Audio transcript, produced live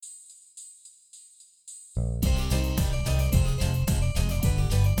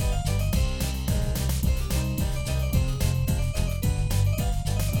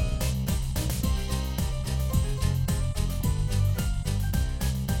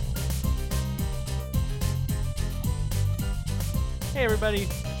Hey everybody,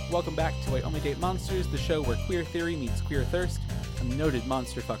 welcome back to I Only Date Monsters, the show where queer theory meets queer thirst. I'm noted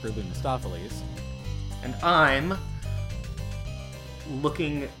monster fucker Lou Mistopheles. And I'm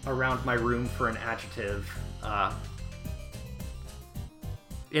looking around my room for an adjective.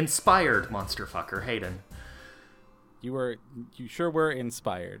 Inspired monster fucker Hayden. You sure were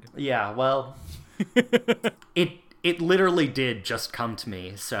inspired. Yeah, well, it literally did just come to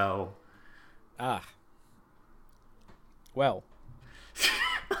me, so... Well.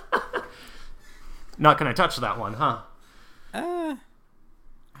 Not gonna touch that one, huh?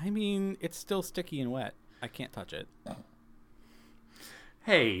 I mean, it's still sticky and wet. I can't touch it.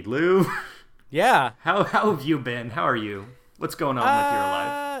 Hey, Lou. Yeah. How have you been? How are you? What's going on with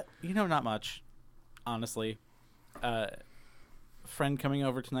your life? Not much, honestly. Friend coming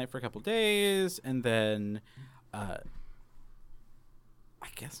over tonight for a couple days, and then, I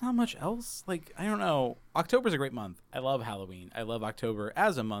guess not much else. Like, I don't know. October's a great month. I love Halloween. I love October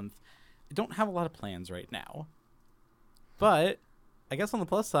as a month. I don't have a lot of plans right now. But I guess on the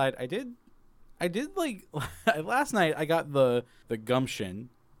plus side, I did like last night I got the gumption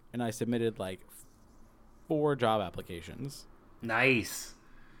and I submitted like 4 job applications. Nice.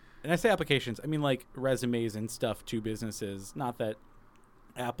 And I say applications, I mean like resumes and stuff to businesses. Not that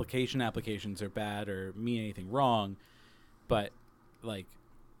applications are bad or mean anything wrong, but like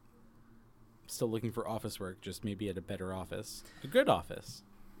still looking for office work, just maybe at a better office, a good office.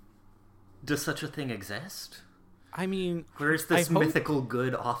 Does such a thing exist? I mean, where's this mythical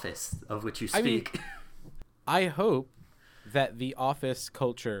good office of which you speak? I hope that the office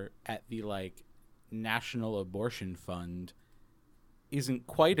culture at the like National Abortion Fund isn't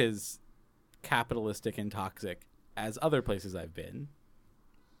quite as capitalistic and toxic as other places I've been.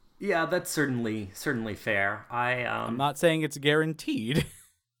 Yeah, that's certainly fair. I'm not saying it's guaranteed,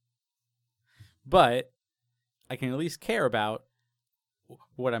 but I can at least care about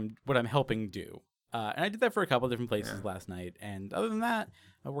what I'm helping do. And I did that for a couple different places last night. And other than that,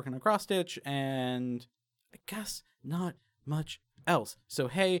 I'm working on cross stitch and I guess not much else. So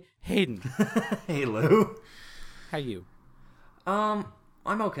hey, Hayden. Hey, Lou. How you? I'm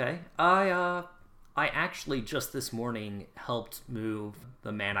okay. I actually just this morning helped move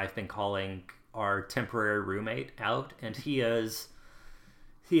the man I've been calling our temporary roommate out, and he has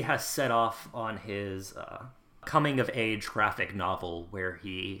set off on his coming-of-age graphic novel where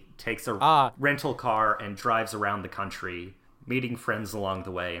he takes a rental car and drives around the country, meeting friends along the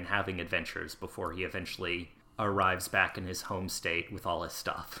way and having adventures before he eventually arrives back in his home state with all his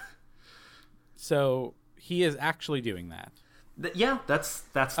stuff. So he is actually doing that. Yeah, that's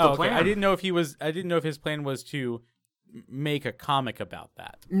the plan. I didn't know if his plan was to make a comic about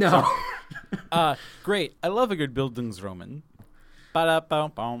that. No. Great. I love a good Bildungsroman.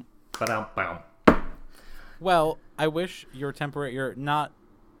 Ba-da-bum-bum. Ba-dum-bum. Well, I wish your not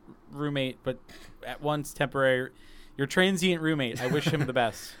roommate, but at once temporary, your transient roommate, I wish him the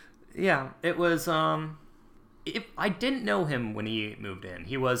best. Yeah, it was, I didn't know him when he moved in.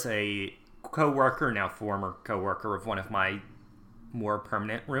 He was a co-worker, now former co-worker of one of my more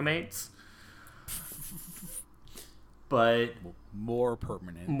permanent roommates. But... More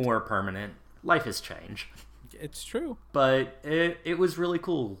permanent. Life has changed. It's true. But it was really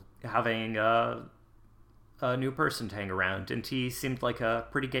cool having a new person to hang around, and he seemed like a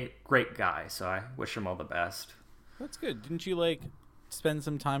pretty great guy, so I wish him all the best. That's good. Didn't you, like, spend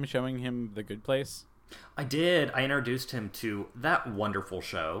some time showing him The Good Place? I did. I introduced him to that wonderful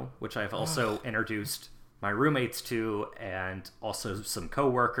show, which I've also introduced my roommates to, and also some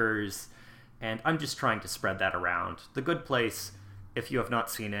coworkers, and I'm just trying to spread that around. The Good Place, if you have not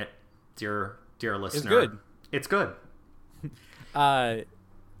seen it, dear listener, it's good. I'd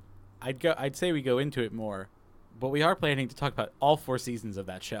say we go into it more, but we are planning to talk about all 4 seasons of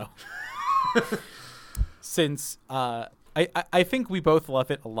that show. Since I think we both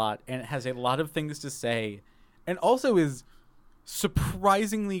love it a lot, and it has a lot of things to say, and also is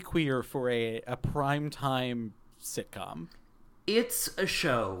surprisingly queer for a primetime sitcom. It's a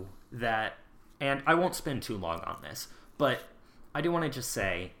show that, and I won't spend too long on this, but I do want to just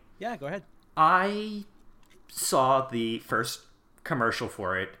say... Yeah, go ahead. I saw the first commercial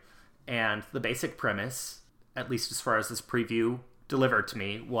for it, and the basic premise, at least as far as this preview delivered to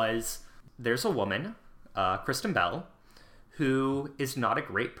me, was there's a woman, Kristen Bell, who is not a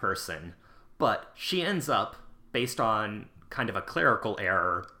great person, but she ends up, based on kind of a clerical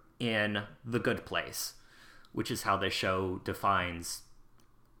error, in the good place, which is how the show defines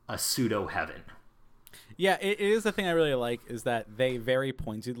a pseudo-heaven. Yeah, it is the thing I really like, is that they very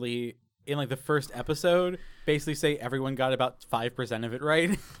pointedly in like the first episode basically say everyone got about 5% of it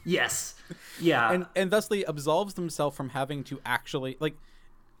right. Yes. Yeah. and thusly absolves themselves from having to actually like,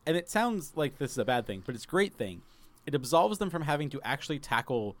 and it sounds like this is a bad thing, but it's a great thing. It absolves them from having to actually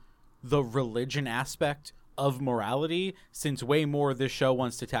tackle the religion aspect of morality, since way more of this show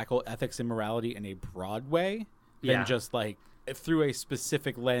wants to tackle ethics and morality in a broad way than just like through a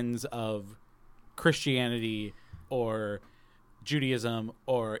specific lens of Christianity or Judaism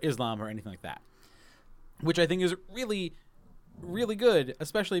or Islam or anything like that, which I think is really, really good,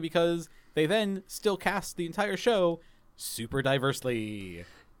 especially because they then still cast the entire show super diversely.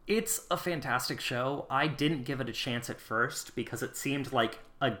 It's a fantastic show. I didn't give it a chance at first because it seemed like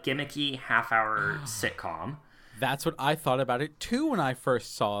a gimmicky half-hour sitcom. That's what I thought about it too when I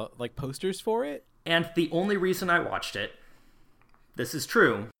first saw like posters for it. And the only reason I watched it, this is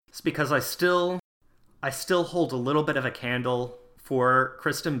true, is because I still hold a little bit of a candle for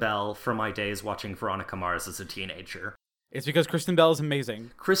Kristen Bell from my days watching Veronica Mars as a teenager. It's because Kristen Bell is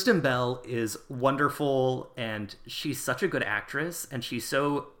amazing. Kristen Bell is wonderful, and she's such a good actress, and she's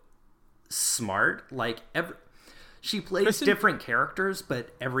so smart. Like, she plays different characters,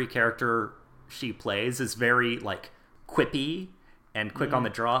 but every character she plays is very, like, quippy and quick on the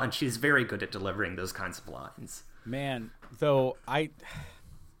draw, and she's very good at delivering those kinds of lines. Man, though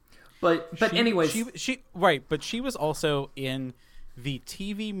But anyways, she right, but she was also in the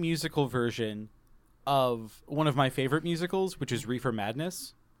TV musical version of one of my favorite musicals, which is Reefer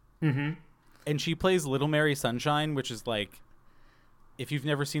Madness. Mm-hmm. And she plays Little Mary Sunshine, which is like, if you've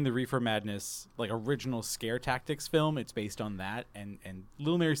never seen the Reefer Madness like original scare tactics film, it's based on that. And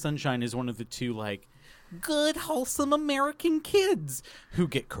Little Mary Sunshine is one of the two like good wholesome American kids who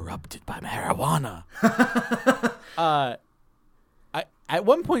get corrupted by marijuana. At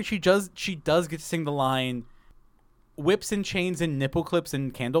one point she does get to sing the line whips and chains and nipple clips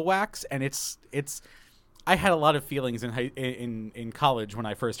and candle wax, and it's I had a lot of feelings in college when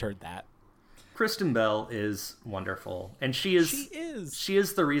I first heard that. Kristen Bell is wonderful, and she is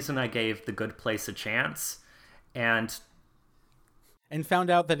the reason I gave The Good Place a chance, and found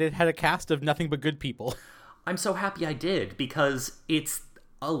out that it had a cast of nothing but good people. I'm so happy I did, because it's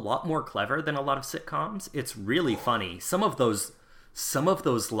a lot more clever than a lot of sitcoms. It's really funny. Some of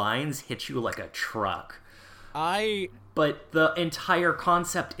those lines hit you like a truck. But the entire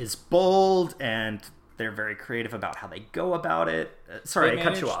concept is bold, and they're very creative about how they go about it. Sorry, I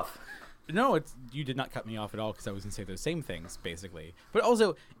cut you off. No, you did not cut me off at all, because I was going to say those same things, basically. But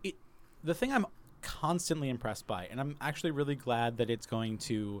also, the thing I'm constantly impressed by, and I'm actually really glad that it's going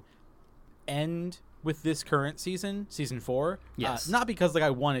to end with this current season 4. Yes. Not because like I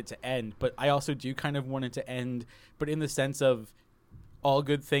want it to end, but I also do kind of want it to end, but in the sense of all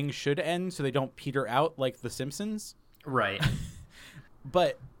good things should end so they don't peter out like The Simpsons. Right.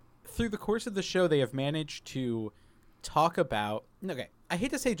 But through the course of the show, they have managed to talk about... Okay, I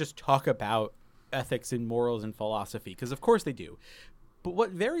hate to say just talk about ethics and morals and philosophy, because of course they do. But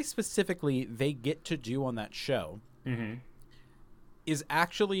what very specifically they get to do on that show is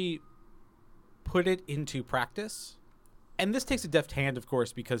actually put it into practice. And this takes a deft hand, of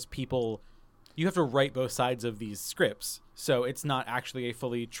course, because you have to write both sides of these scripts. So it's not actually a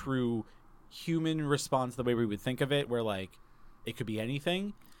fully true human response the way we would think of it, where like it could be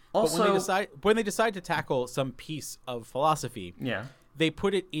anything. Also, but when they decide to tackle some piece of philosophy, they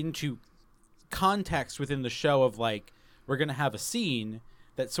put it into context within the show of like, we're going to have a scene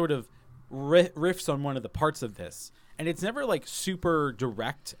that sort of riffs on one of the parts of this. And it's never like super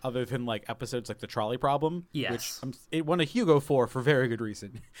direct, other than like episodes like The Trolley Problem, which it won a Hugo for very good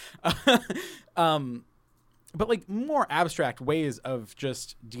reason. But like more abstract ways of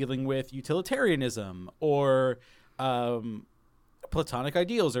just dealing with utilitarianism or platonic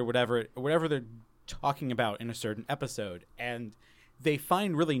ideals or whatever they're talking about in a certain episode. And they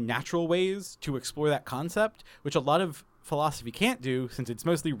find really natural ways to explore that concept, which a lot of philosophy can't do, since it's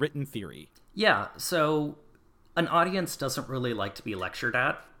mostly written theory. Yeah, so an audience doesn't really like to be lectured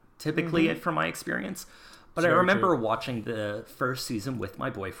at, typically, from my experience. But I remember watching the first season with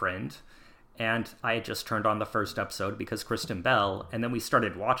my boyfriend, and I had just turned on the first episode because Kristen Bell, and then we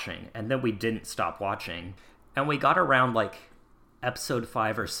started watching, and then we didn't stop watching. And we got around, like, episode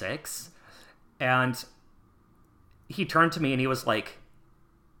 5 or 6, and he turned to me and he was like,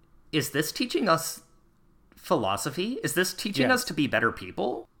 is this teaching us philosophy? Is this teaching us to be better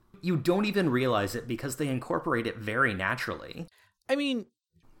people? You don't even realize it because they incorporate it very naturally. I mean,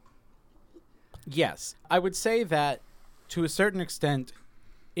 yes. I would say that to a certain extent,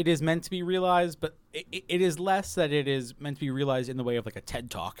 it is meant to be realized, but it is less that it is meant to be realized in the way of like a TED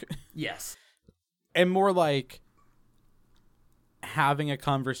Talk. Yes. And more like having a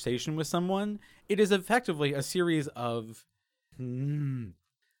conversation with someone. It is effectively a series of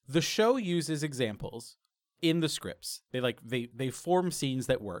the show uses examples in the scripts. They form scenes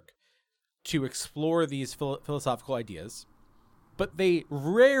that work to explore these philosophical ideas, but they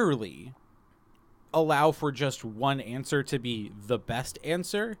rarely allow for just one answer to be the best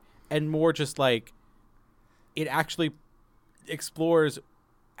answer, and more just like it actually explores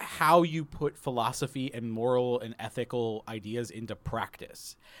how you put philosophy and moral and ethical ideas into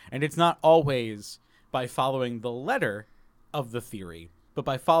practice. And it's not always by following the letter of the theory, but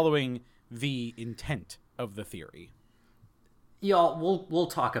by following the intent of the theory. Y'all, we'll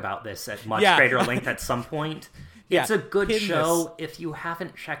talk about this at much Yeah. greater length at some point. Yeah, It's a good pin show. If you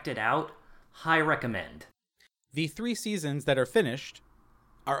haven't checked it out, high recommend. The 3 seasons that are finished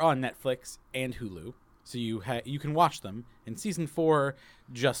are on Netflix and Hulu, so you can watch them. And season 4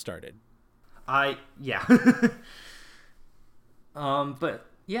 just started. Yeah. But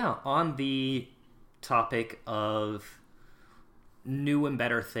yeah, on the topic of new and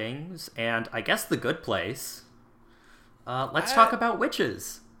better things, and I guess The Good Place, let's talk about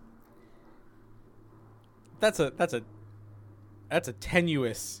witches. That's a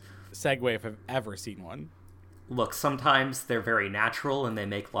tenuous segue if I've ever seen one. Look, sometimes they're very natural and they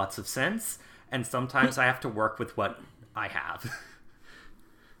make lots of sense, and sometimes I have to work with what I have.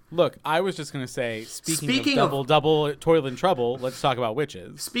 Look, I was just going to say, speaking of double, toil and trouble, let's talk about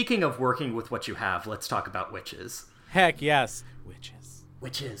witches. Speaking of working with what you have, let's talk about witches. Heck yes. Witches.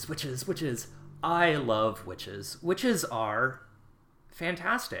 Witches. I love witches. Witches are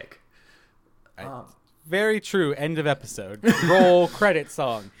fantastic. Very true. End of episode. Roll credit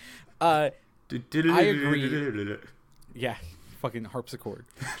song. I agree. Yeah, fucking harpsichord.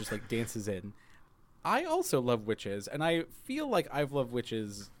 Just like dances in. I also love witches, and I feel like I've loved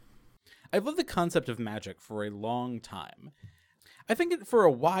witches. I've loved the concept of magic for a long time. I think for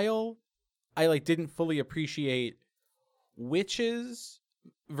a while, I didn't fully appreciate witches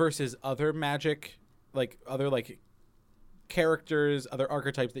versus other magic, other characters, other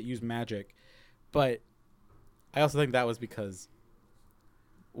archetypes that use magic. But I also think that was because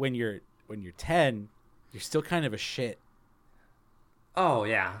when you're 10, you're still kind of a shit. Oh,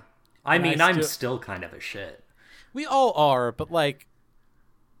 yeah. I'm still kind of a shit. We all are, but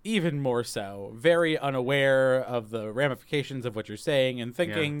even more so. Very unaware of the ramifications of what you're saying and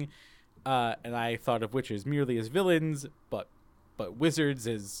thinking. Yeah. And I thought of witches merely as villains, but wizards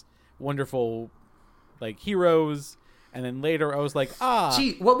as wonderful heroes. And then later I was like,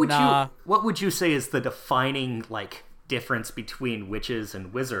 gee, what would you say is the defining difference between witches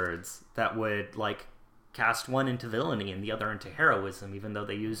and wizards that would cast one into villainy and the other into heroism, even though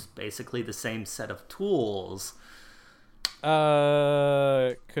they use basically the same set of tools?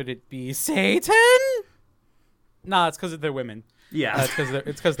 Could it be Satan? Nah, it's because they're women. Yeah,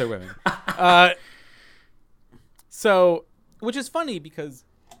 it's because they're women. So, which is funny because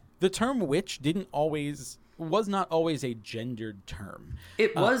the term witch was not always a gendered term.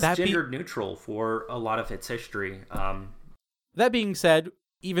 It was gendered neutral for a lot of its history. That being said,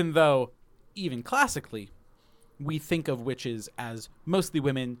 even classically, we think of witches as mostly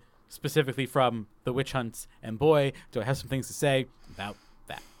women, specifically from the witch hunts, and boy, do I have some things to say about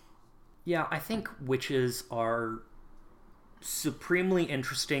that. Yeah, I think witches are supremely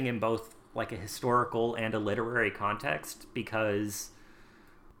interesting in both a historical and a literary context, because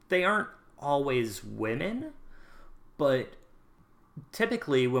they aren't always women, but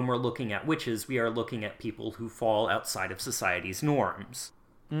typically when we're looking at witches, we are looking at people who fall outside of society's norms.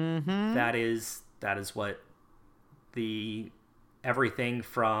 Mm-hmm. That is what everything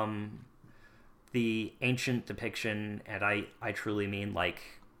from the ancient depiction, and I truly mean right,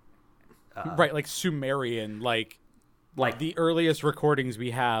 Sumerian, the earliest recordings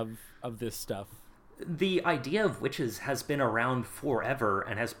we have of this stuff. The idea of witches has been around forever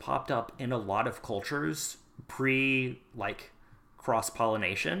and has popped up in a lot of cultures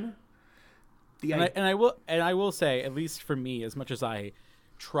cross-pollination. I will say, at least for me, as much as I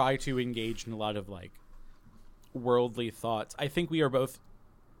try to engage in a lot of worldly thoughts, I think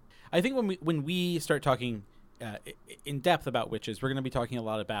when we start talking in depth about witches, we're going to be talking a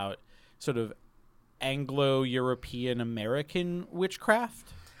lot about sort of Anglo-European American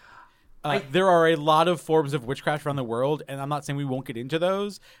witchcraft. There are a lot of forms of witchcraft around the world, and I'm not saying we won't get into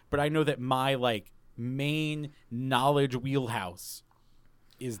those, but I know that my main knowledge wheelhouse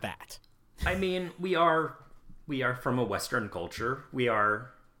is that. I mean, we are from a Western culture. We are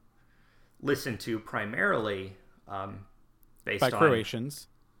listened to primarily based by Croatians.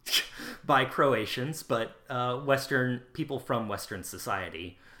 By Croatians, but Western people from Western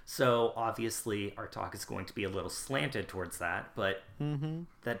society. So obviously our talk is going to be a little slanted towards that, but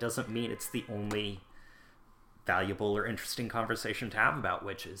that doesn't mean it's the only valuable or interesting conversation to have about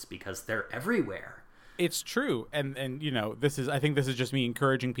witches, because they're everywhere. It's true. And I think this is just me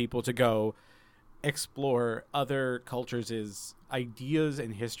encouraging people to go explore other cultures' ideas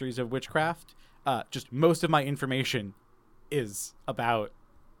and histories of witchcraft. Just most of my information is about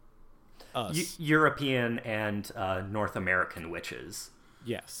us. European and North American witches.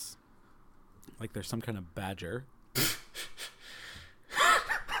 Yes. Like there's some kind of badger.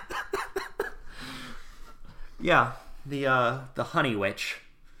 Yeah, the honey witch.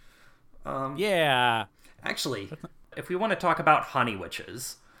 Yeah. Actually, if we want to talk about honey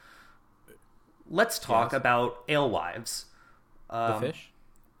witches, let's talk about alewives. The fish?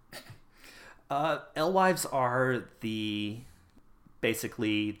 Alewives are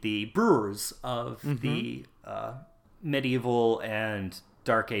basically the brewers of the medieval and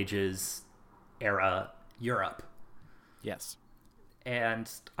Dark Ages era Europe. Yes. And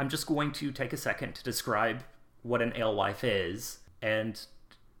I'm just going to take a second to describe what an alewife is, and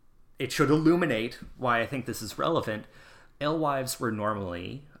it should illuminate why I think this is relevant. Alewives were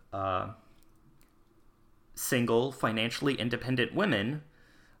normally single, financially independent women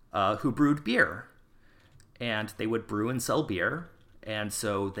who brewed beer. And they would brew and sell beer, and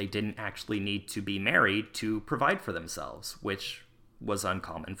so they didn't actually need to be married to provide for themselves, which was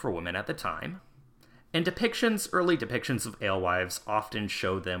uncommon for women at the time. And early depictions of alewives often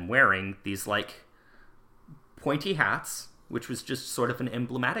show them wearing these, like, pointy hats, which was just sort of an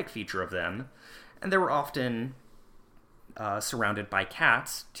emblematic feature of them. And they were often surrounded by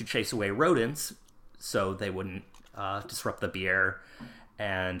cats to chase away rodents, so they wouldn't disrupt the beer.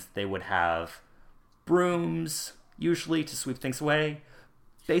 And they would have brooms, usually, to sweep things away.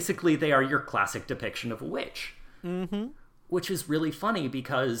 Basically, they are your classic depiction of a witch. Mm-hmm. Which is really funny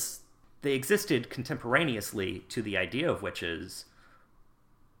because they existed contemporaneously to the idea of witches,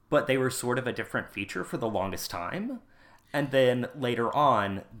 but they were sort of a different feature for the longest time. And then later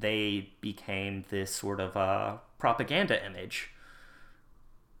on, they became this sort of propaganda image.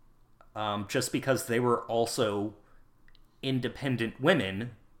 Just because they were also independent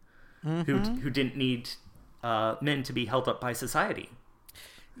women who didn't need men to be held up by society.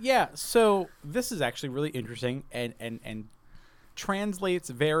 Yeah, so this is actually really interesting and translates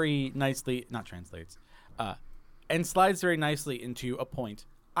very nicely, not translates, and slides very nicely into a point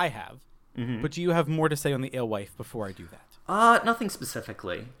I have. Mm-hmm. But do you have more to say on the alewife before I do that? Nothing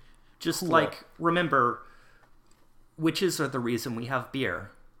specifically. Just cool. Like, remember, witches are the reason we have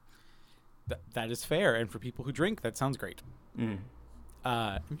beer. That is fair, and for people who drink, that sounds great. Mm.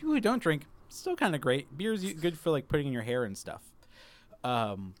 And people who don't drink, still kind of great. Beer's good for, like, putting in your hair and stuff.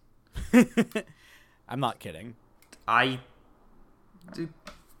 I'm not kidding.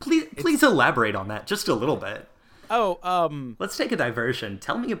 Please elaborate on that just a little bit. Oh, let's take a diversion.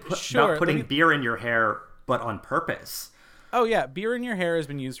 Tell me sure, about putting beer in your hair, but on purpose. Oh yeah, beer in your hair has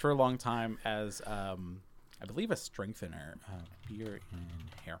been used for a long time as, I believe, a strengthener. Beer in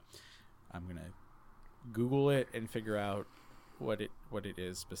hair. I'm gonna Google it and figure out what it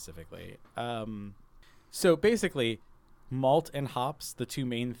is specifically. So basically, malt and hops, the two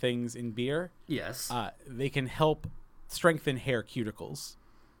main things in beer. Yes. They can help strengthen hair cuticles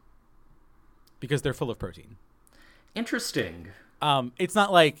because they're full of protein. Interesting. It's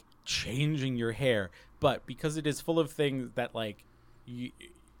not like changing your hair, but because it is full of things that, like,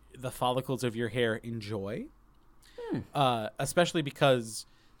 the follicles of your hair enjoy, especially because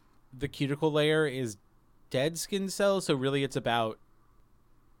the cuticle layer is dead skin cells, so really it's about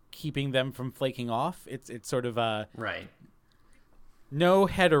keeping them from flaking off. It's sort of right. No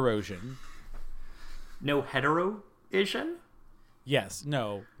head erosion. No heteroision? Yes,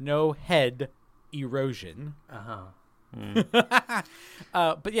 no head erosion.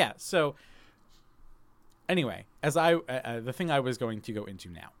 But yeah, so anyway, as the thing I was going to go into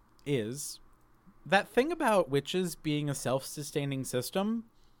now is that thing about witches being a self-sustaining system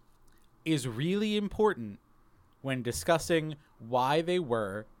is really important when discussing why they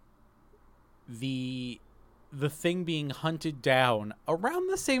were the thing being hunted down around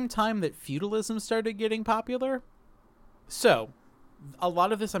the same time that feudalism started getting popular. So, a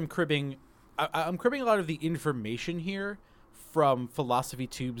lot of this I'm cribbing a lot of the information here from Philosophy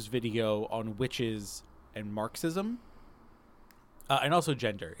Tube's video on witches and Marxism. And also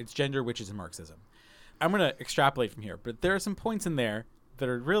gender. It's gender, witches, and Marxism. I'm going to extrapolate from here, but there are some points in there that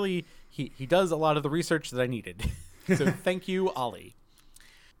are really... He does a lot of the research that I needed. So thank you, Ollie.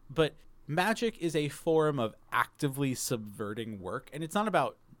 But magic is a form of actively subverting work, and it's not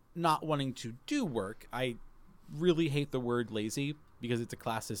about not wanting to do work. I really hate the word lazy. because it's a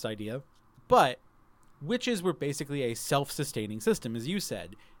classist idea. But witches were basically a self-sustaining system, as you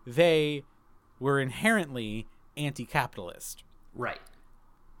said. They were inherently anti-capitalist. Right.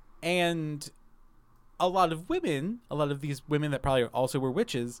 And a lot of these women that probably also were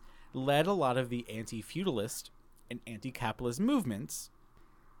witches, led a lot of the anti-feudalist and anti-capitalist movements,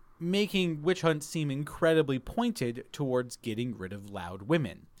 making witch hunts seem incredibly pointed towards getting rid of loud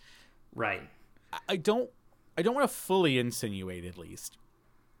women. Right. I don't want to fully insinuate, at least,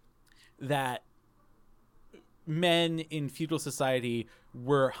 that men in feudal society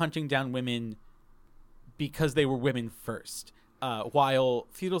were hunting down women because they were women first, while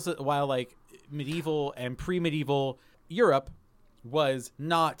like medieval and pre-medieval Europe was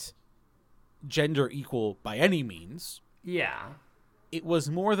not gender equal by any means. Yeah. It was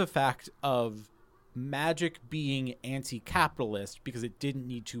more the fact of magic being anti-capitalist because it didn't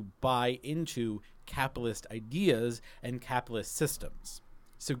need to buy into capitalist ideas and capitalist systems.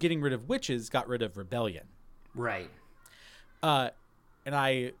 So getting rid of witches got rid of rebellion. Right. And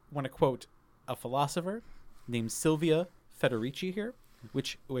I want to quote a philosopher named Silvia Federici here,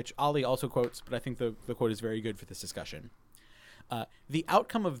 which Ollie also quotes, but I think the quote is very good for this discussion. The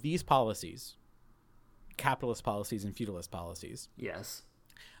outcome of these policies, capitalist policies and feudalist policies, yes,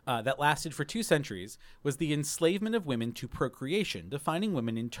 that lasted for 2 centuries, was the enslavement of women to procreation, defining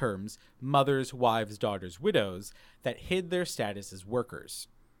women in terms mothers, wives, daughters, widows, that hid their status as workers.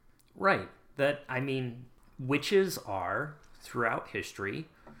 Right. Witches are, throughout history,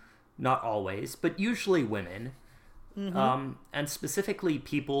 not always, but usually women, and specifically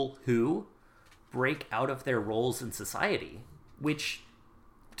people who break out of their roles in society, which,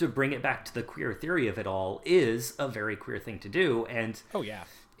 to bring it back to the queer theory of it all, is a very queer thing to do. And oh yeah,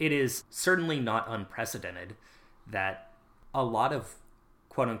 it is certainly not unprecedented that a lot of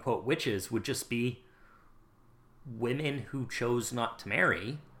quote-unquote witches would just be women who chose not to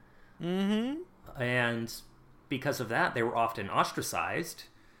marry. And because of that, they were often ostracized.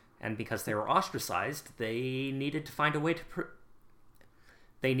 And because they were ostracized, they needed to find a way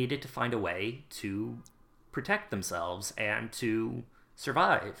to protect themselves and to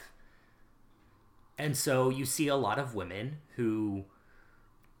survive. And so you see a lot of women who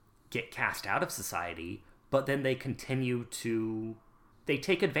get cast out of society, but then they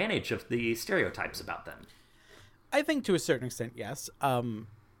take advantage of the stereotypes about them. I think to a certain extent, yes.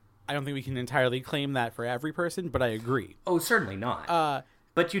 I don't think we can entirely claim that for every person, but I agree. Oh, certainly not.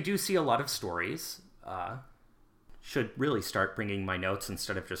 But you do see a lot of stories. Should really start bringing my notes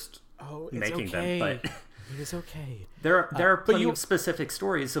instead of just making them. But it is okay. There are plenty of specific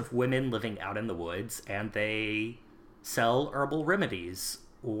stories of women living out in the woods, and they sell herbal remedies,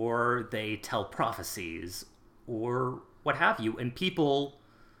 or they tell prophecies, or what have you. And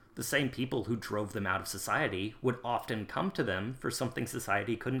the same people who drove them out of society would often come to them for something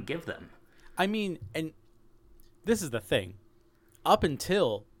society couldn't give them. I mean, and this is the thing. Up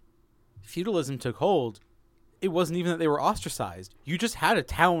until feudalism took hold, it wasn't even that they were ostracized. You just had a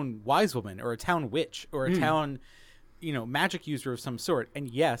town wise woman or a town witch or a town, magic user of some sort. And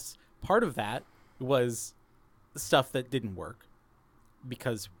yes, part of that was stuff that didn't work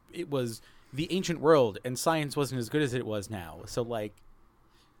because it was the ancient world and science wasn't as good as it was now. So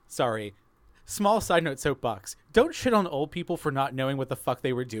sorry, small side note soapbox. Don't shit on old people for not knowing what the fuck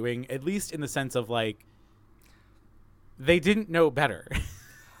they were doing, at least in the sense of they didn't know better.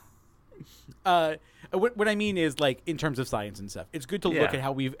 What I mean is in terms of science and stuff. It's good to look at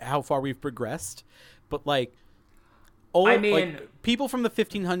how far we've progressed, but people from the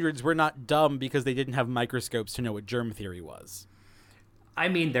 1500s were not dumb because they didn't have microscopes to know what germ theory was. I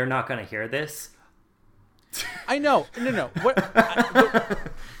mean, they're not going to hear this. I know. No.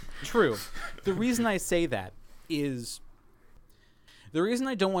 True. The reason I say that is the reason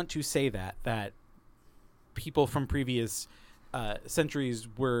I don't want to say that people from previous centuries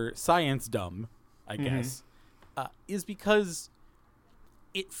were science dumb, I guess, is because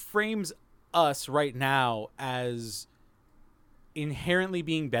it frames us right now as inherently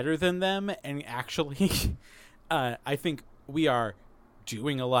being better than them, and actually I think we are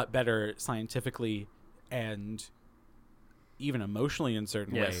doing a lot better scientifically and even emotionally in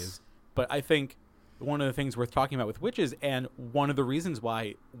certain ways. But I think one of the things worth talking about with witches, and one of the reasons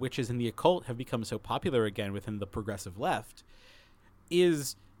why witches and the occult have become so popular again within the progressive left,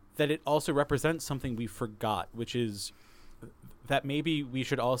 is that it also represents something we forgot, which is that maybe we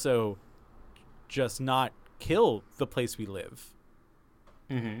should also just not kill the place we live.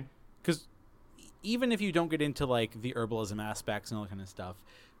 Because even if you don't get into the herbalism aspects and all that kind of stuff,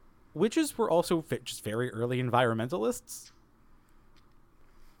 witches were also just very early environmentalists.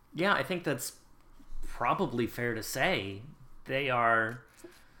 Yeah, I think that's probably fair to say. they are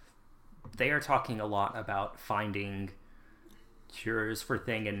talking a lot about finding cures for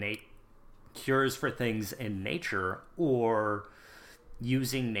things in nature, or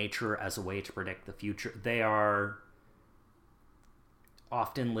using nature as a way to predict the future. They are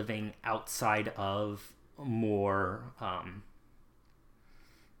often living outside of more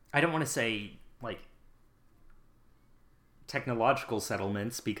I don't want to say like technological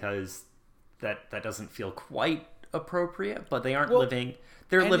settlements, because that doesn't feel quite appropriate, but they aren't living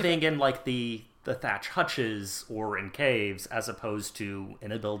in like the thatch hutches or in caves, as opposed to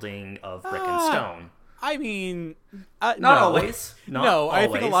in a building of brick and stone. I mean, not no. always. Not no, always.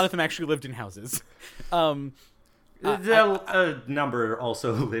 I think a lot of them actually lived in houses. A number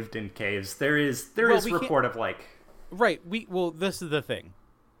also lived in caves. There is report of like... Right. This is the thing.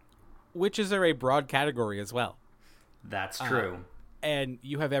 Witches are a broad category as well. That's true. And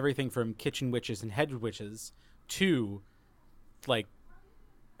you have everything from kitchen witches and head witches to, like,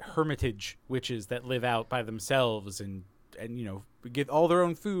 hermitage witches that live out by themselves and you know, get all their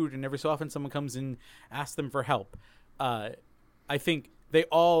own food, and every so often someone comes and asks them for help. I think they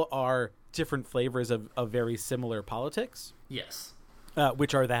all are different flavors of very similar politics. Yes.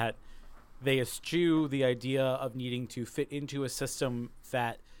 Which are that they eschew the idea of needing to fit into a system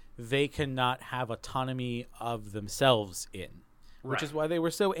that they cannot have autonomy of themselves in. Which Right. is why they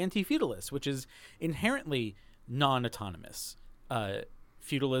were so anti-feudalist, which is inherently non-autonomous.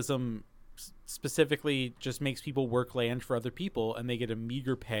 Feudalism specifically just makes people work land for other people, and they get a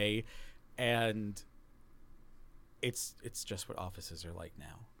meager pay, and it's just what offices are like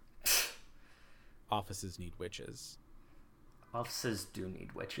now. Offices need witches. Offices do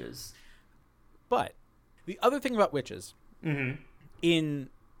need witches. But the other thing about witches in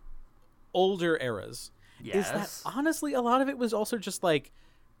older eras is that honestly a lot of it was also just like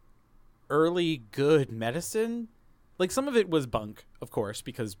early good medicine. Like, some of it was bunk, of course,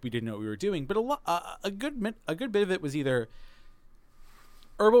 because we didn't know what we were doing, but a good bit of it was either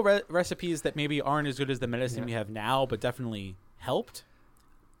herbal recipes that maybe aren't as good as the medicine we have now, but definitely helped.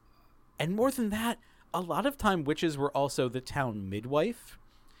 And more than that, a lot of time witches were also the town midwife.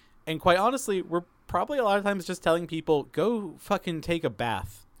 And quite honestly, we're probably a lot of times just telling people, go fucking take a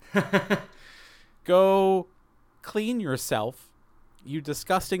bath. Go clean yourself, you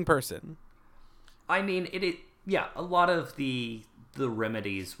disgusting person. I mean, a lot of the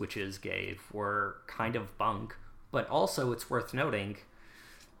remedies witches gave were kind of bunk, but also it's worth noting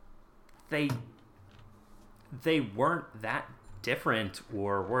they weren't that different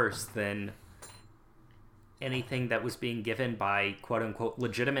or worse than anything that was being given by quote-unquote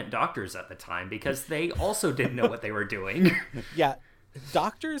legitimate doctors at the time, because they also didn't know what they were doing. Yeah,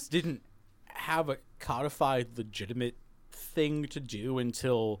 doctors didn't have a codified legitimate thing to do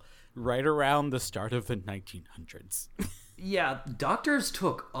until right around the start of the 1900s. Yeah, doctors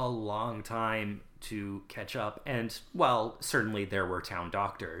took a long time to catch up, and, well, certainly there were town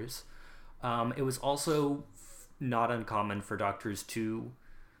doctors. It was also not uncommon for doctors to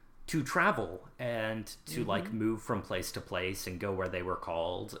travel and to like move from place to place and go where they were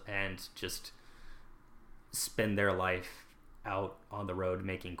called and just spend their life out on the road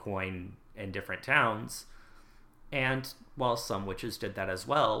making coin in different towns. And while some witches did that as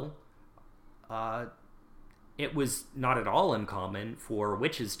well, it was not at all uncommon for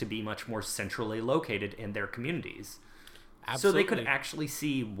witches to be much more centrally located in their communities. Absolutely. So they could actually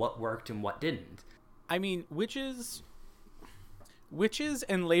see what worked and what didn't. I mean, witches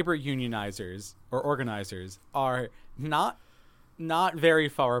and labor unionizers or organizers are not very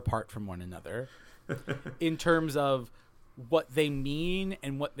far apart from one another in terms of what they mean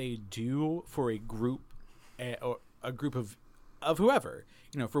and what they do for a group or a group of whoever.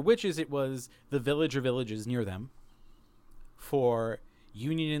 You know, for witches, it was the village or villages near them. For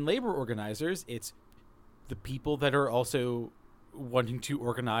union and labor organizers, it's the people that are also wanting to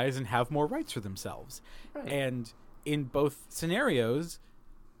organize and have more rights for themselves. Right. And in both scenarios,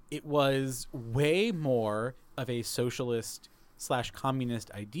 it was way more of a socialist /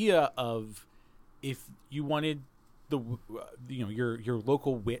 communist idea of, if you wanted your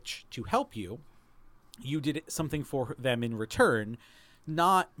local witch to help you, you did something for them in return,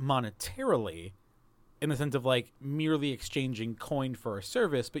 not monetarily in the sense of like merely exchanging coin for a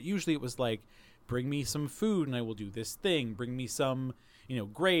service, but usually it was like, bring me some food and I will do this thing. Bring me some,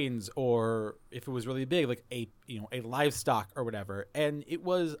 grains, or if it was really big, like a livestock or whatever. And it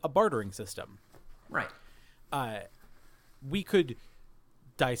was a bartering system. Right. We could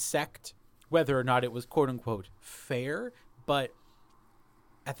dissect whether or not it was quote unquote fair, but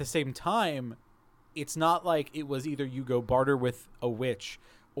at the same time, it's not like it was either you go barter with a witch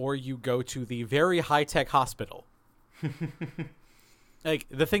or you go to the very high-tech hospital. Like,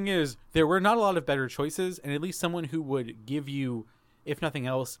 the thing is, there were not a lot of better choices, and at least someone who would give you, if nothing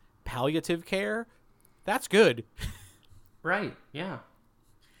else, palliative care, that's good. Right, yeah.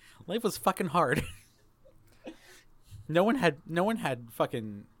 Life was fucking hard. No one had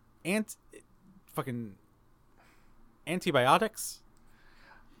fucking antibiotics,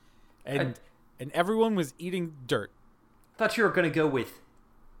 and everyone was eating dirt. Thought you were going to go with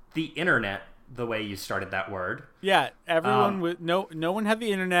the internet the way you started that word. Yeah, everyone was no one had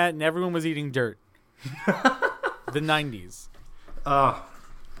the internet, and everyone was eating dirt. The 90s. Oh.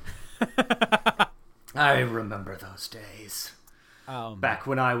 I remember those days. Back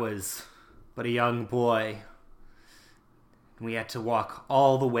when I was but a young boy. We had to walk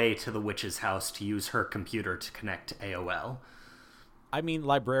all the way to the witch's house to use her computer to connect to AOL. I mean,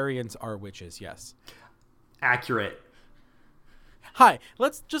 librarians are witches, yes. Accurate. Hi,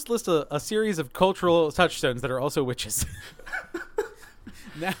 let's just list a series of cultural touchstones that are also witches.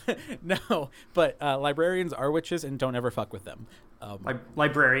 No, but librarians are witches, and don't ever fuck with them.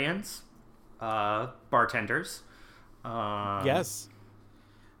 Librarians, bartenders. Yes.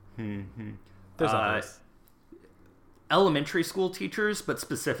 There's others. Elementary school teachers, but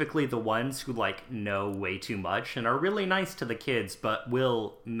specifically the ones who know way too much and are really nice to the kids, but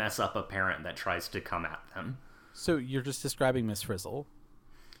will mess up a parent that tries to come at them. So you're just describing Miss Frizzle?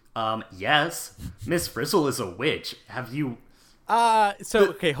 Yes. Miss Frizzle is a witch. Have you...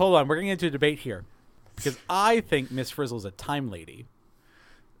 Okay, hold on. We're getting into a debate here. Because I think Miss Frizzle's a time lady.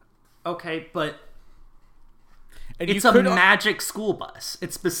 Okay, but... And it's a magic school bus.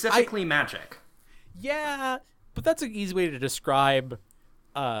 It's specifically magic. Yeah, but that's an easy way to describe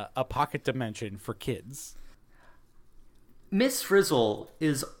a pocket dimension for kids. Miss Frizzle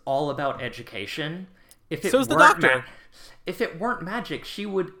is all about education. So's the doctor. If it weren't magic, she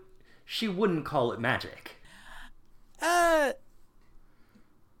wouldn't call it magic. I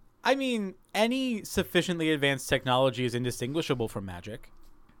mean, any sufficiently advanced technology is indistinguishable from magic.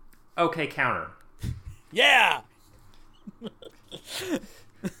 Okay, counter. Yeah!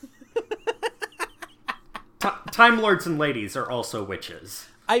 Time Lords and Ladies are also witches.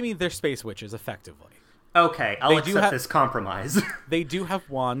 I mean, they're space witches, effectively. Okay, I'll accept this compromise. They do have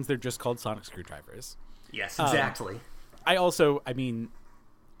wands. They're just called sonic screwdrivers. Yes, exactly. I'm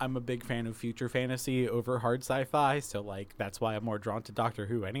a big fan of future fantasy over hard sci-fi, so that's why I'm more drawn to Doctor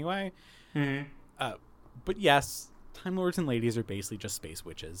Who anyway. Mm-hmm. But yes, Time Lords and Ladies are basically just space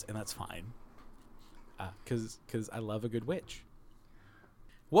witches, and that's fine. Because I love a good witch.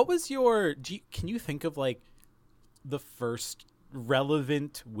 What was can you think of the first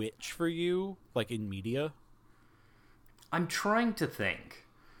relevant witch for you, in media? I'm trying to think.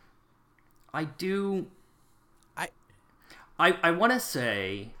 I want to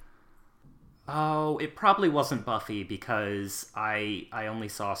say, it probably wasn't Buffy because I only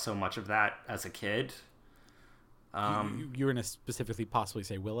saw so much of that as a kid. You were going to specifically possibly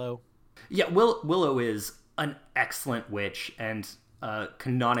say Willow? Yeah, Willow is an excellent witch and a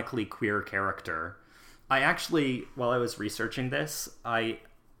canonically queer character. I actually, while I was researching this, I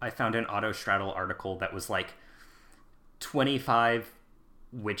found an Autostraddle article that was 25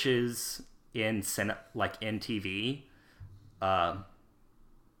 witches in TV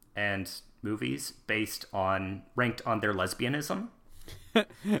and movies ranked on their lesbianism.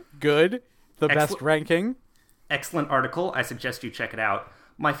 Good. Best ranking. Excellent article. I suggest you check it out.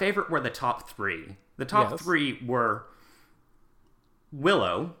 My favorite were the top three. The top three were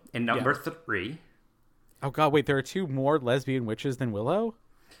Willow in number 3. Oh god, wait, there are 2 more lesbian witches than Willow?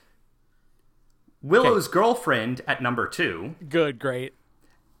 Willow's girlfriend at number 2. Good, great.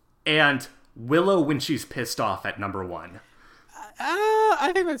 And Willow when she's pissed off at number 1.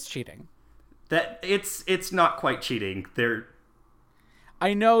 I think that's cheating. That it's not quite cheating.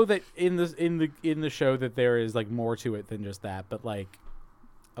 I know that in the show that there is more to it than just that, but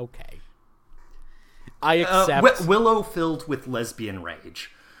okay. I accept Willow filled with lesbian rage.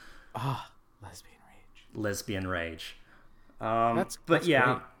 Lesbian rage. That's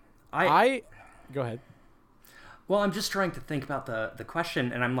yeah. Great. Go ahead. Well, I'm just trying to think about the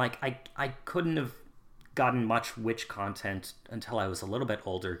question, and I'm I couldn't have gotten much witch content until I was a little bit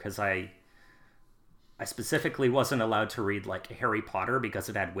older because I specifically wasn't allowed to read Harry Potter because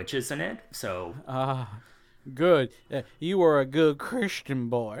it had witches in it. So good. You were a good Christian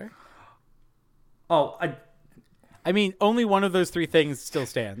boy. Oh, I mean, only one of those 3 things still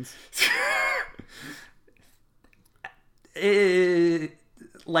stands. Half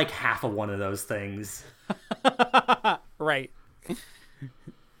of one of those things. Right.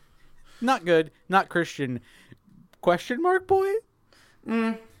 Not good. Not Christian. Question mark boy?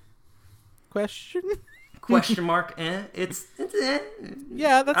 Mm. Question? question mark. It's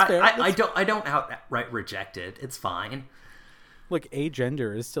Yeah, that's fair. I don't outright reject it. It's fine. Look, a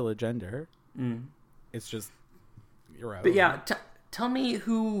gender is still a gender. It's just irrelevant. But yeah, tell me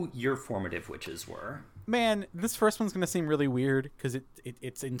who your formative witches were. Man, this first one's gonna seem really weird because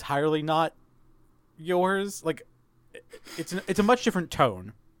it's entirely not yours. Like, it's a much different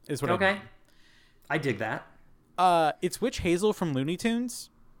tone. Is what I mean. I dig that. It's Witch Hazel from Looney Tunes.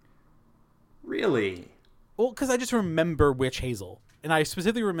 Really? Well, because I just remember Witch Hazel, and I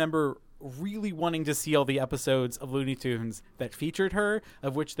specifically remember really wanting to see all the episodes of Looney Tunes that featured her,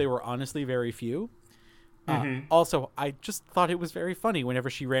 of which there were honestly very few. Also, I just thought it was very funny whenever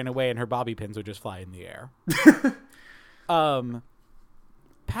she ran away and her bobby pins would just fly in the air.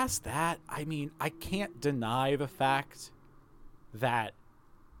 Past that, I mean, I can't deny the fact that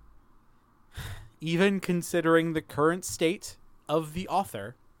even considering the current state of the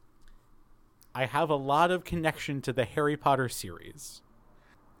author, I have a lot of connection to the Harry Potter series.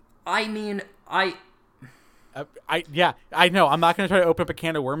 I mean, I know. I'm not going to try to open up a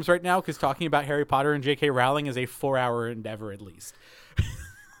can of worms right now because talking about Harry Potter and J.K. Rowling is a 4-hour endeavor at least.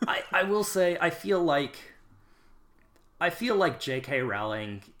 I will say I feel like J.K.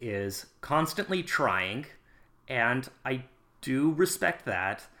 Rowling is constantly trying, and I do respect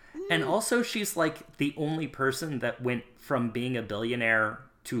that. And also, she's like the only person that went from being a billionaire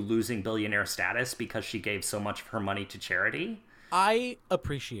to losing billionaire status because she gave so much of her money to charity. I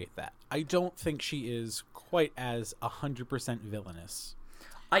appreciate that. I don't think she is quite as 100% villainous.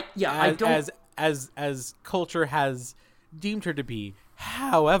 I don't as culture has deemed her to be.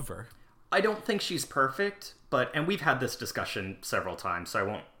 However, I don't think she's perfect, and we've had this discussion several times, so I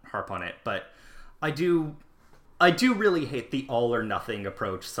won't harp on it, but I do really hate the all or nothing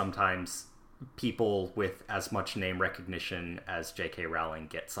approach sometimes people with as much name recognition as J.K. Rowling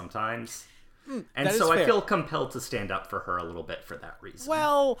get sometimes. And so I feel compelled to stand up for her a little bit for that reason.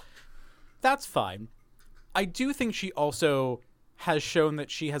 Well, that's fine. I do think she also has shown that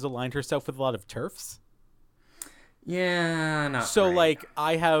she has aligned herself with a lot of TERFs. Yeah, not so great. Like,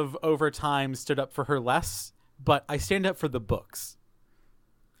 I have over time stood up for her less, but I stand up for the books.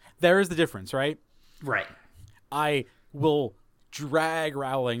 There is the difference, right? Right. I will drag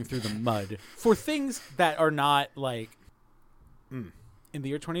Rowling through the mud for things that are not like... In the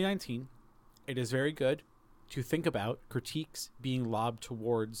year 2019, it is very good to think about critiques being lobbed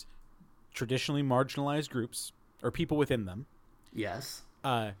towards traditionally marginalized groups or people within them. Yes.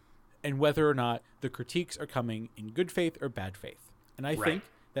 And whether or not the critiques are coming in good faith or bad faith. And I think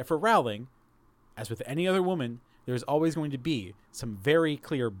that for Rowling, as with any other woman, there's always going to be some very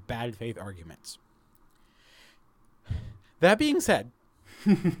clear bad faith arguments. That being said,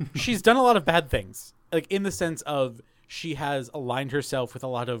 she's done a lot of bad things, like in the sense of she has aligned herself with a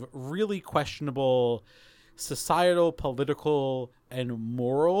lot of really questionable societal, political, and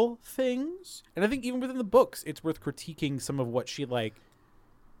moral things. And I think even within the books, it's worth critiquing some of what she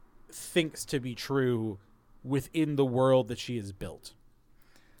thinks to be true within the world that she has built.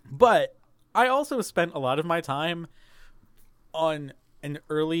 But I also spent a lot of my time on an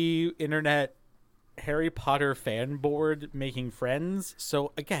early internet Harry Potter fan board making friends.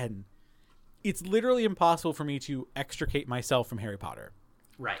 So again, it's literally impossible for me to extricate myself from Harry Potter.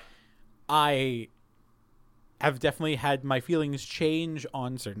 Right. I have definitely had my feelings change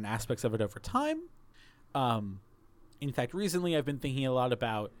on certain aspects of it over time. In fact, recently I've been thinking a lot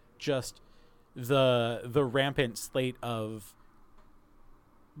about just the rampant slate of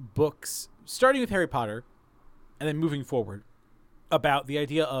books, starting with Harry Potter and then moving forward, about the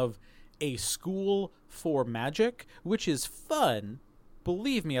idea of a school for magic, which is fun.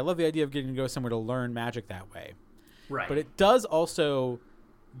 Believe me, I love the idea of getting to go somewhere to learn magic that way. Right. But it does also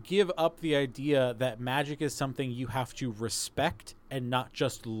give up the idea that magic is something you have to respect and not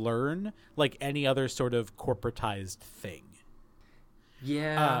just learn like any other sort of corporatized thing.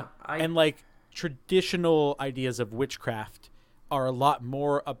 Yeah. And traditional ideas of witchcraft are a lot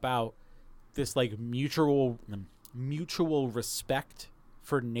more about this mutual respect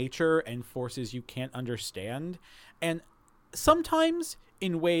for nature and forces you can't understand, and sometimes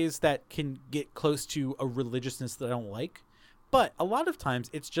in ways that can get close to a religiousness that I don't like, but a lot of times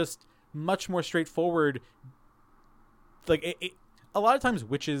it's just much more straightforward. A lot of times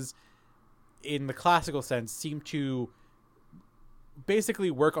witches in the classical sense seem to basically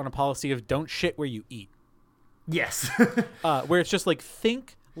work on a policy of don't shit where you eat. Yes. Where it's just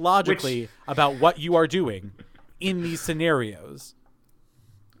think logically about what you are doing in these scenarios.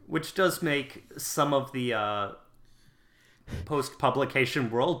 Which does make some of the post-publication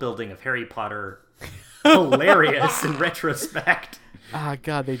world building of Harry Potter hilarious in retrospect. Ah,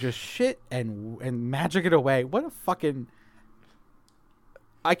 God, they just shit and magic it away. What a fucking...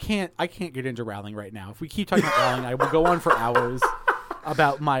 I can't get into Rowling right now. If we keep talking about Rowling, I will go on for hours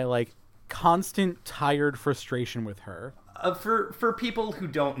about my, like, constant tired frustration with her. For people who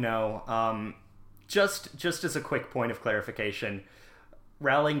don't know, just as a quick point of clarification,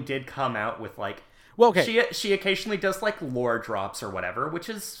 Rowling did come out with, like... Well, okay. She occasionally does, like, lore drops or whatever, which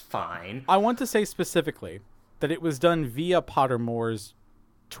is fine. I want to say specifically that it was done via Pottermore's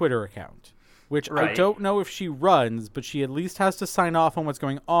Twitter account, which Right. I don't know if she runs, but she at least has to sign off on what's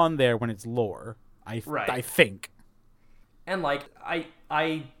going on there when it's lore. I think. And, like,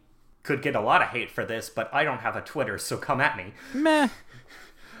 I could get a lot of hate for this, but I don't have a Twitter, so come at me. Meh.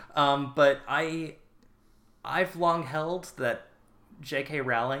 But I've long held that J.K.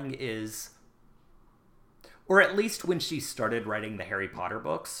 Rowling is, or at least when she started writing the Harry Potter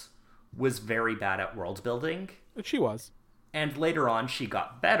books, was very bad at world building. She was. And later on, she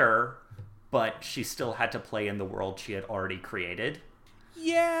got better, but she still had to play in the world she had already created.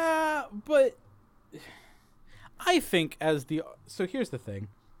 Yeah, but I think so here's the thing.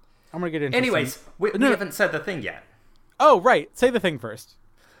 I'm going to get into Anyways, we haven't said the thing yet. Oh, right. Say the thing first.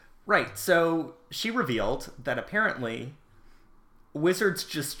 Right, so she revealed that apparently wizards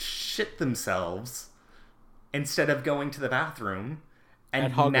just shit themselves instead of going to the bathroom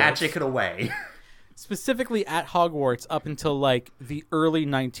and magic it away. Specifically at Hogwarts up until, like, the early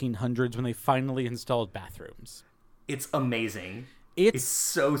 1900s when they finally installed bathrooms. It's amazing. It's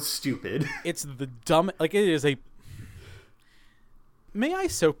so stupid. It's the dumb... Like, it is a... May I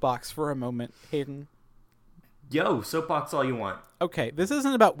soapbox for a moment, Hayden? Yo, soapbox all you want. Okay, this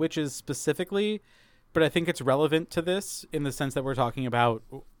isn't about witches specifically, but I think it's relevant to this in the sense that we're talking about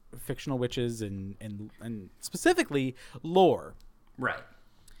fictional witches and specifically lore. Right.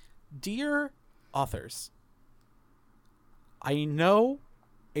 Dear authors, I know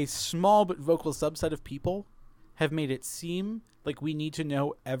a small but vocal subset of people have made it seem like we need to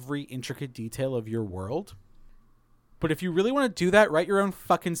know every intricate detail of your world. But if you really want to do that, write your own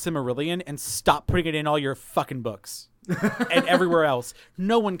fucking Silmarillion and stop putting it in all your fucking books and everywhere else.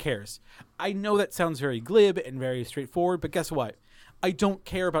 No one cares. I know that sounds very glib and very straightforward, but guess what? I don't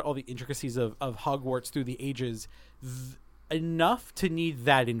care about all the intricacies of Hogwarts through the ages enough to need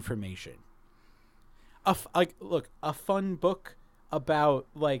that information. A fun book about,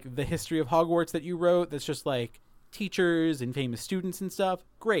 like, the history of Hogwarts that you wrote that's just, like, teachers and famous students and stuff.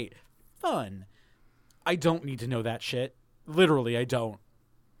 Great. Fun. I don't need to know that shit. Literally, I don't.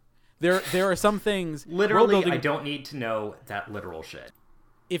 There are some things... Literally, I don't need to know that literal shit.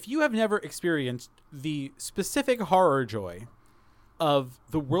 If you have never experienced the specific horror joy of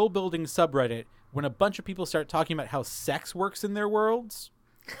the world-building subreddit when a bunch of people start talking about how sex works in their worlds...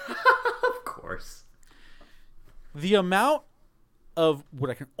 Of course. The amount of what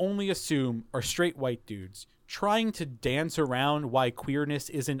I can only assume are straight white dudes trying to dance around why queerness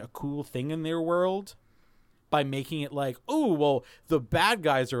isn't a cool thing in their world by making it like, oh, well, the bad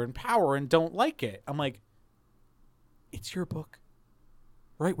guys are in power and don't like it. I'm like, it's your book.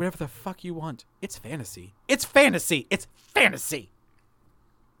 Write whatever the fuck you want. It's fantasy. It's fantasy. It's fantasy.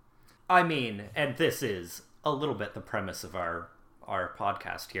 I mean, and this is a little bit the premise of our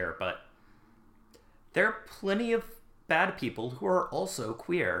podcast here, but there are plenty of bad people who are also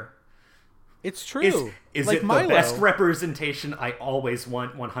queer. It's true. Is like it the Milo. best representation I always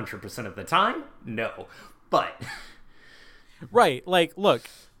want 100% of the time? No. But... Right. Like, look.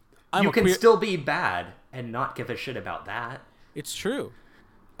 You can still be bad and not give a shit about that. It's true.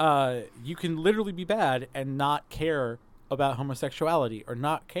 You can literally be bad and not care about homosexuality or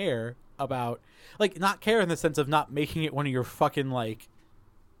not care about... Like, not care in the sense of not making it one of your fucking, like,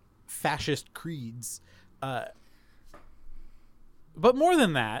 fascist creeds. But more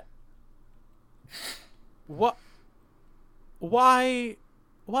than that, what? Why?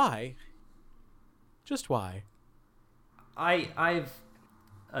 Just why? I've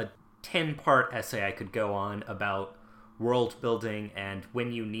a 10-part essay I could go on about world building and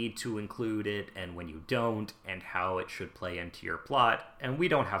when you need to include it and when you don't and how it should play into your plot, and we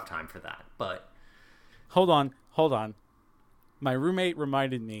don't have time for that. But hold on. My roommate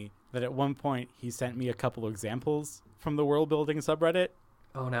reminded me that at one point he sent me a couple examples from the world building subreddit.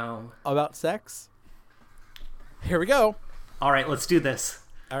 Oh no. About sex. Here we go. All right, let's do this.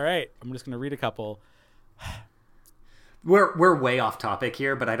 All right, I'm just going to read a couple. We're way off topic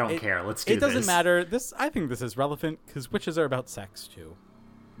here, but I don't care. Let's do this. It doesn't matter. I think this is relevant because witches are about sex too.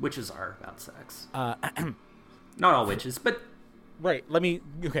 Witches are about sex. Not all witches, but right.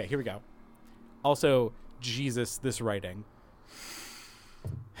 Okay, here we go. Also, Jesus, this writing.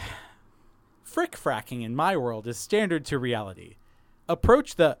 Frick-fracking in my world is standard to reality.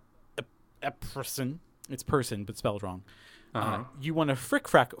 approach the a person. It's person, but spelled wrong. You want to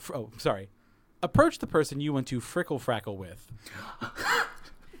approach the person you want to frickle frackle with.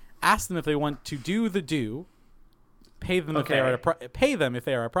 Ask them if they want to do the do. Pay them if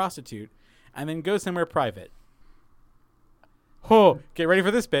they are a prostitute, and then go somewhere private. Oh, get ready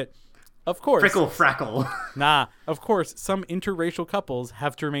for this bit. Of course. Frickle frackle. Nah, of course, some interracial couples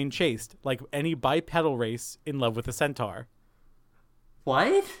have to remain chaste, like any bipedal race in love with a centaur.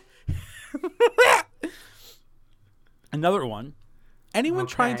 What? Another one. Anyone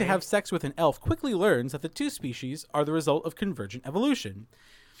trying to have sex with an elf quickly learns that the two species are the result of convergent evolution.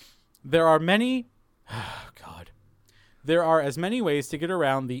 There are many... Oh, God. There are as many ways to get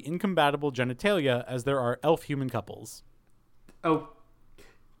around the incompatible genitalia as there are elf-human couples.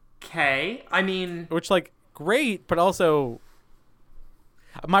 Okay. I mean... Which, like, great, but also...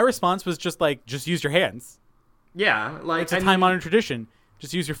 My response was just, like, just use your hands. Yeah, like... It's a time-honored tradition.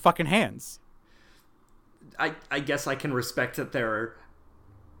 Just use your fucking hands. I guess I can respect that there are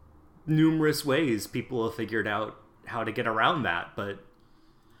numerous ways people have figured out how to get around that, but...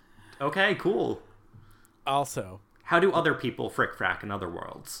 Okay, cool. Also... How do other people frick-frack in other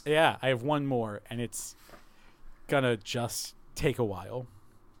worlds? Yeah, I have one more, and it's gonna just take a while.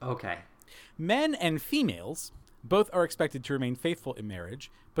 Okay. Men and females both are expected to remain faithful in marriage,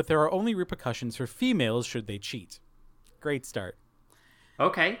 but there are only repercussions for females should they cheat. Great start.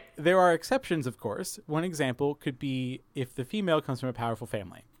 Okay. There are exceptions, of course. One example could be if the female comes from a powerful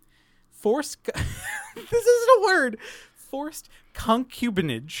family. This isn't a word. Forced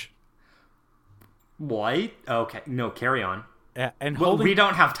concubinage. What? Okay. No, carry on. And we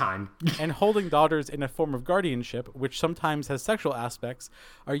don't have time. And holding daughters in a form of guardianship, which sometimes has sexual aspects,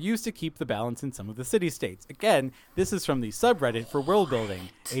 are used to keep the balance in some of the city-states. Again, this is from the subreddit for world building,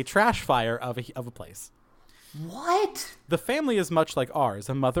 a trash fire of a place. What? The family is much like ours,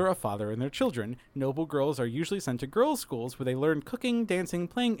 a mother, a father, and their children. Noble girls are usually sent to girls' schools where they learn cooking, dancing,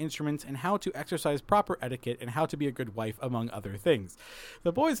 playing instruments, and how to exercise proper etiquette and how to be a good wife, among other things.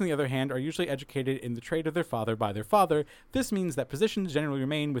 The boys, on the other hand, are usually educated in the trade of their father by their father. This means that positions generally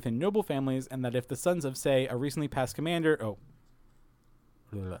remain within noble families, and that if the sons of, say, a recently passed commander...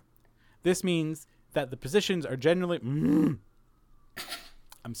 This means that the positions are generally...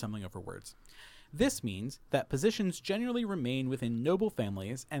 I'm stumbling over words. This means that positions generally remain within noble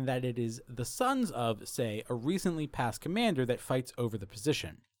families and that it is the sons of, say, a recently passed commander that fights over the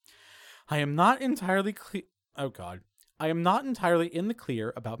position. I am not entirely I am not entirely in the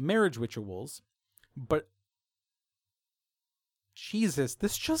clear about marriage rituals, but Jesus,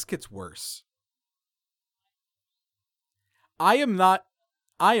 this just gets worse. I am not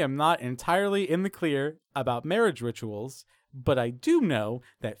entirely in the clear about marriage rituals, but I do know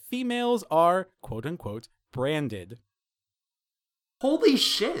that females are, quote-unquote, branded. Holy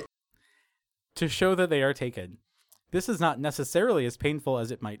shit. To show that they are taken. This is not necessarily as painful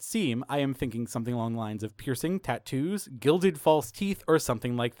as it might seem. I am thinking something along the lines of piercing, tattoos, gilded false teeth, or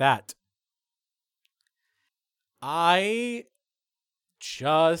something like that. I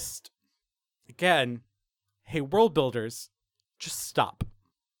just... Again, hey, world builders, just stop.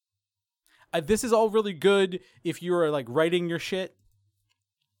 This is all really good if you are, like, writing your shit,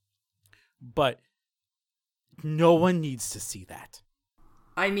 but no one needs to see that.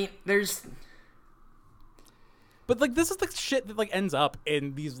 I mean, there's... But, like, this is the shit that, like, ends up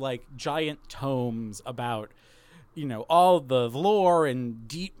in these, like, giant tomes about, you know, all the lore and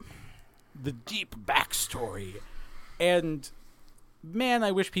the deep backstory. And, man,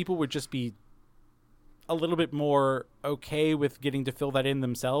 I wish people would just be a little bit more okay with getting to fill that in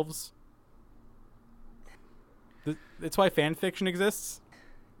themselves. That's why fan fiction exists.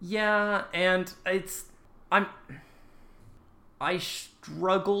 Yeah, and I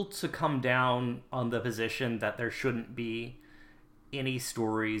struggle to come down on the position that there shouldn't be any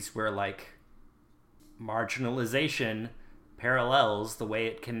stories where, like, marginalization parallels the way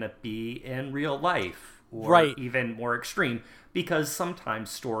it can be in real life, or even more extreme, because sometimes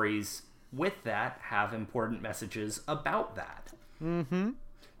stories with that have important messages about that. Mm-hmm.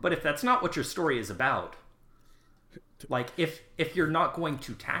 But if that's not what your story is about, like, if you're not going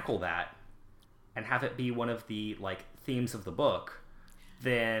to tackle that and have it be one of the, like, themes of the book,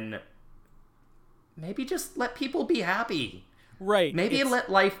 then maybe just let people be happy. Right. Maybe let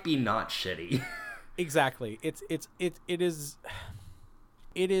life be not shitty. Exactly. It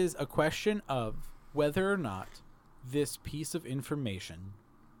is a question of whether or not this piece of information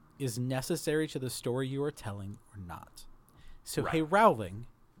is necessary to the story you are telling or not. So, Hey, Rowling,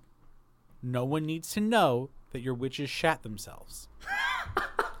 no one needs to know that your witches shat themselves.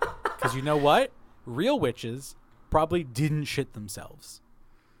 Because you know what? Real witches probably didn't shit themselves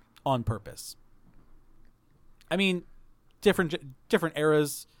on purpose. I mean, different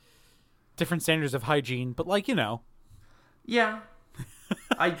eras, different standards of hygiene, but like, you know. Yeah.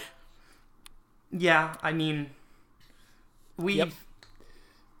 I mean, we've... Yep.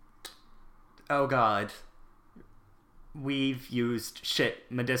 Oh, God. We've used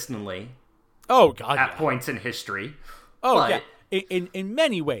shit medicinally Oh, God, at yeah. points in history. Oh, but, yeah. In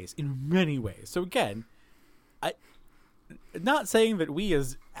many ways. In many ways. So, again, not saying that we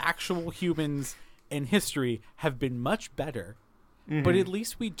as actual humans in history have been much better, but at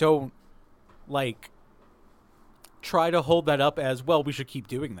least we don't, like, try to hold that up as, well, we should keep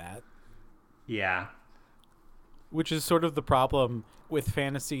doing that. Yeah. Which is sort of the problem with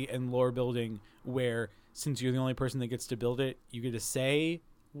fantasy and lore building, where since you're the only person that gets to build it, you get to say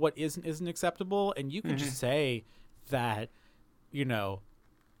what isn't acceptable, and you can just say that, you know,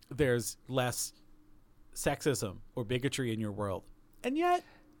 there's less sexism or bigotry in your world. And yet...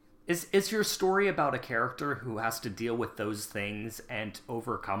 Is your story about a character who has to deal with those things and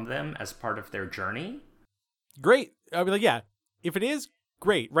overcome them as part of their journey? Great. I'll be like, yeah, if it is,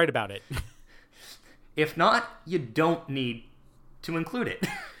 great, write about it. If not, you don't need to include it.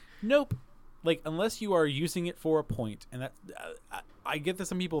 Nope. Like, unless you are using it for a point, and that I get that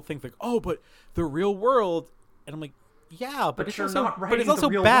some people think like, oh, but the real world, and I'm like, yeah, but it's you're also, not but writing it's also the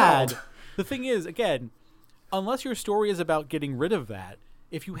real bad. world. The thing is, again, unless your story is about getting rid of that,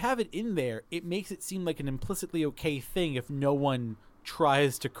 if you have it in there, it makes it seem like an implicitly okay thing if no one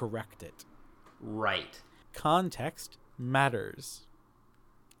tries to correct it. Right. Context matters.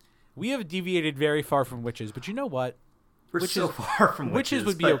 We have deviated very far from witches, but you know what? We're so far from Witches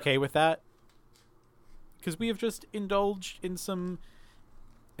would be but okay with that, because we have just indulged in some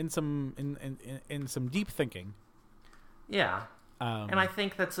deep thinking. Yeah. And I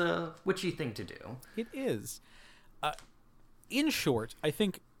think that's a witchy thing to do. It is. In short, I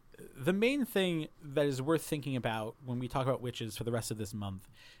think the main thing that is worth thinking about when we talk about witches for the rest of this month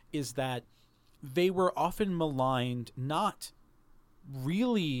is that they were often maligned, not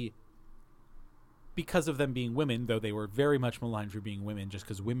really because of them being women, though they were very much maligned for being women, just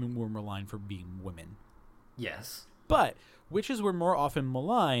because women were maligned for being women. Yes. But witches were more often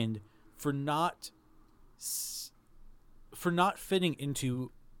maligned for not fitting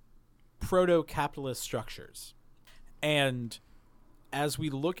into proto-capitalist structures. And as we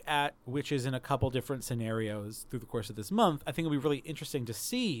look at witches in a couple different scenarios through the course of this month, I think it'll be really interesting to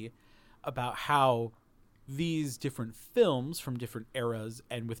see about how these different films from different eras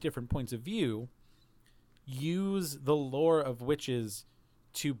and with different points of view use the lore of witches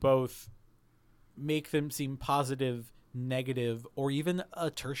to both make them seem positive, negative, or even a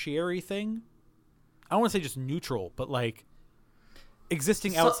tertiary thing. I don't want to say just neutral, but like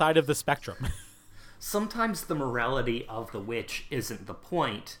existing outside of the spectrum. Sometimes the morality of the witch isn't the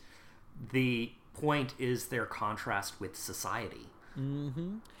point. The point is their contrast with society.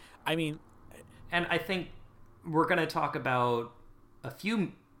 Mm-hmm. I mean... And I think we're going to talk about a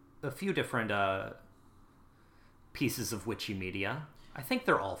few different pieces of witchy media. I think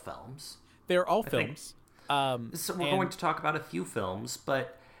they're all films. They're all films. So we're going to talk about a few films,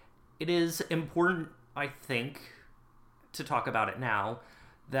 but it is important, I think, to talk about it now,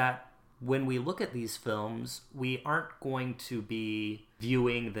 that when we look at these films, we aren't going to be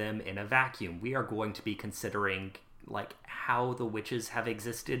viewing them in a vacuum. We are going to be considering like how the witches have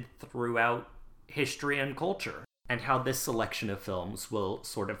existed throughout history and culture, and how this selection of films will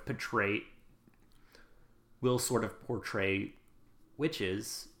sort of portray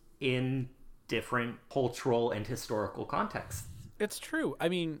witches in different cultural and historical contexts. It's true. I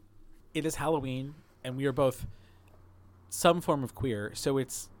mean, it is Halloween, and we are both some form of queer, so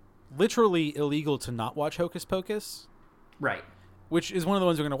it's literally illegal to not watch Hocus Pocus. Right. Which is one of the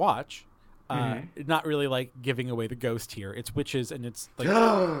ones we're going to watch. Not really like giving away the ghost here. It's witches, and it's like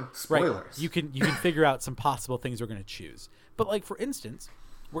spoilers. Right, you can figure out some possible things we're going to choose. But like for instance,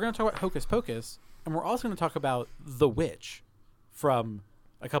 we're going to talk about Hocus Pocus, and we're also going to talk about The Witch from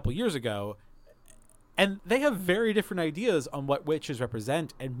a couple years ago, and they have very different ideas on what witches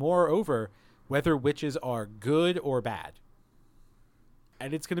represent, and moreover, whether witches are good or bad.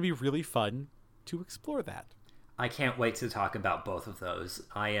 And it's going to be really fun to explore that. I can't wait to talk about both of those.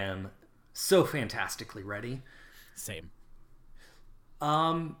 I am so fantastically ready. Same.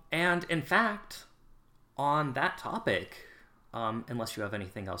 And in fact, on that topic, unless you have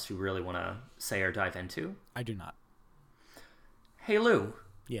anything else you really want to say or dive into. I do not. Hey, Lou.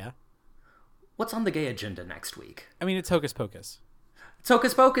 Yeah? What's on the gay agenda next week? I mean, it's Hocus Pocus. It's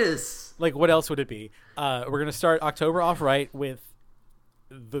Hocus Pocus! Like, what else would it be? We're going to start October off right with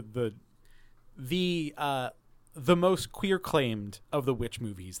the the most queer claimed of the witch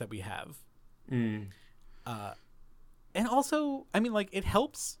movies that we have. Mm. And also, I mean, like, it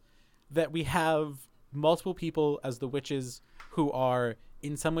helps that we have multiple people as the witches who are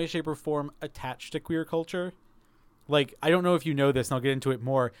in some way, shape, or form attached to queer culture. Like, I don't know if you know this, and I'll get into it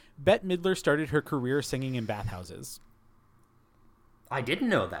more. Bette Midler started her career singing in bathhouses. I didn't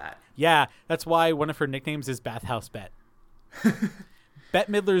know that. Yeah, that's why one of her nicknames is Bathhouse Bet.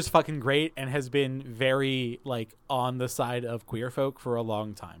 Bette Midler's fucking great and has been very, like, on the side of queer folk for a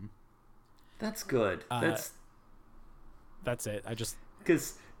long time. That's good. That's it. I just...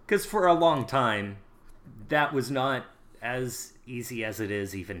 Because for a long time, that was not as easy as it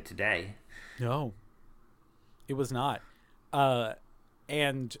is even today. No. It was not.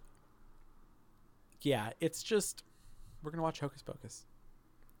 And... yeah, it's just... we're going to watch Hocus Pocus.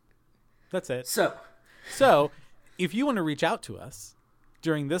 That's it. So, if you want to reach out to us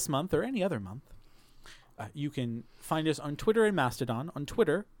during this month or any other month, you can find us on Twitter and Mastodon. On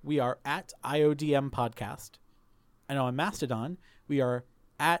Twitter, we are at IODM Podcast. And on Mastodon, we are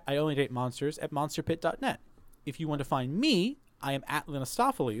at I Only Date Monsters at monsterpit.net. If you want to find me, I am at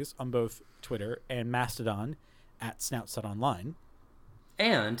Linostopheles on both Twitter and Mastodon at Snout.online.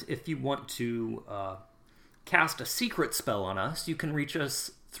 And if you want to cast a secret spell on us, you can reach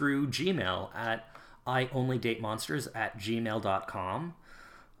us through Gmail at ionlydatemonsters@gmail.com.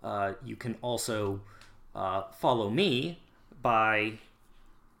 You can also follow me by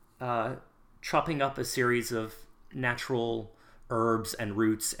chopping up a series of natural herbs and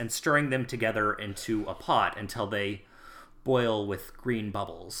roots and stirring them together into a pot until they boil with green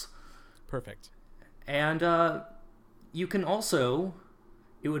bubbles. Perfect. And you can also,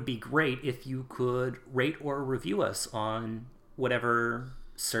 it would be great if you could rate or review us on whatever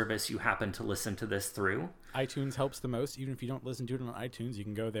service you happen to listen to this through. iTunes helps the most. Even if you don't listen to it on iTunes, you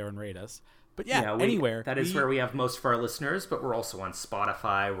can go there and rate us. But anywhere. That is where we have most of our listeners, but we're also on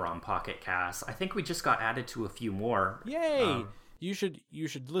Spotify, we're on Pocket Cast. I think we just got added to a few more. Yay! You should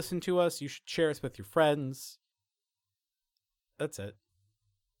listen to us. You should share us with your friends. That's it.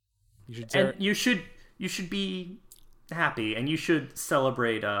 You should be happy, and you should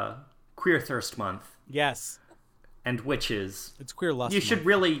celebrate Queer Thirst Month. Yes. And witches. It's Queer Lust You Month. should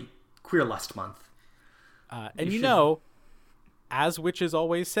really Queer Lust Month. As witches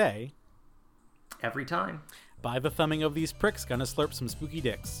always say, every time, by the thumbing of these pricks, gonna slurp some spooky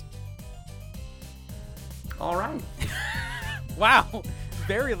dicks. All right. Wow.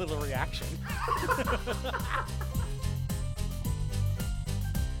 Very little reaction.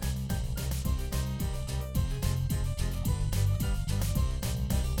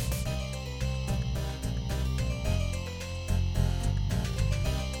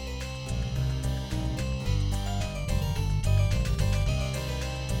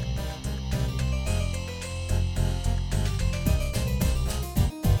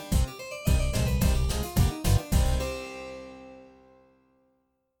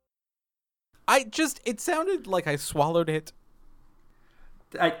 It sounded like I swallowed it.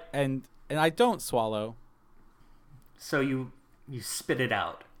 And I don't swallow. So you spit it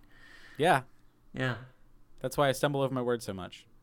out. Yeah. Yeah. That's why I stumble over my words so much.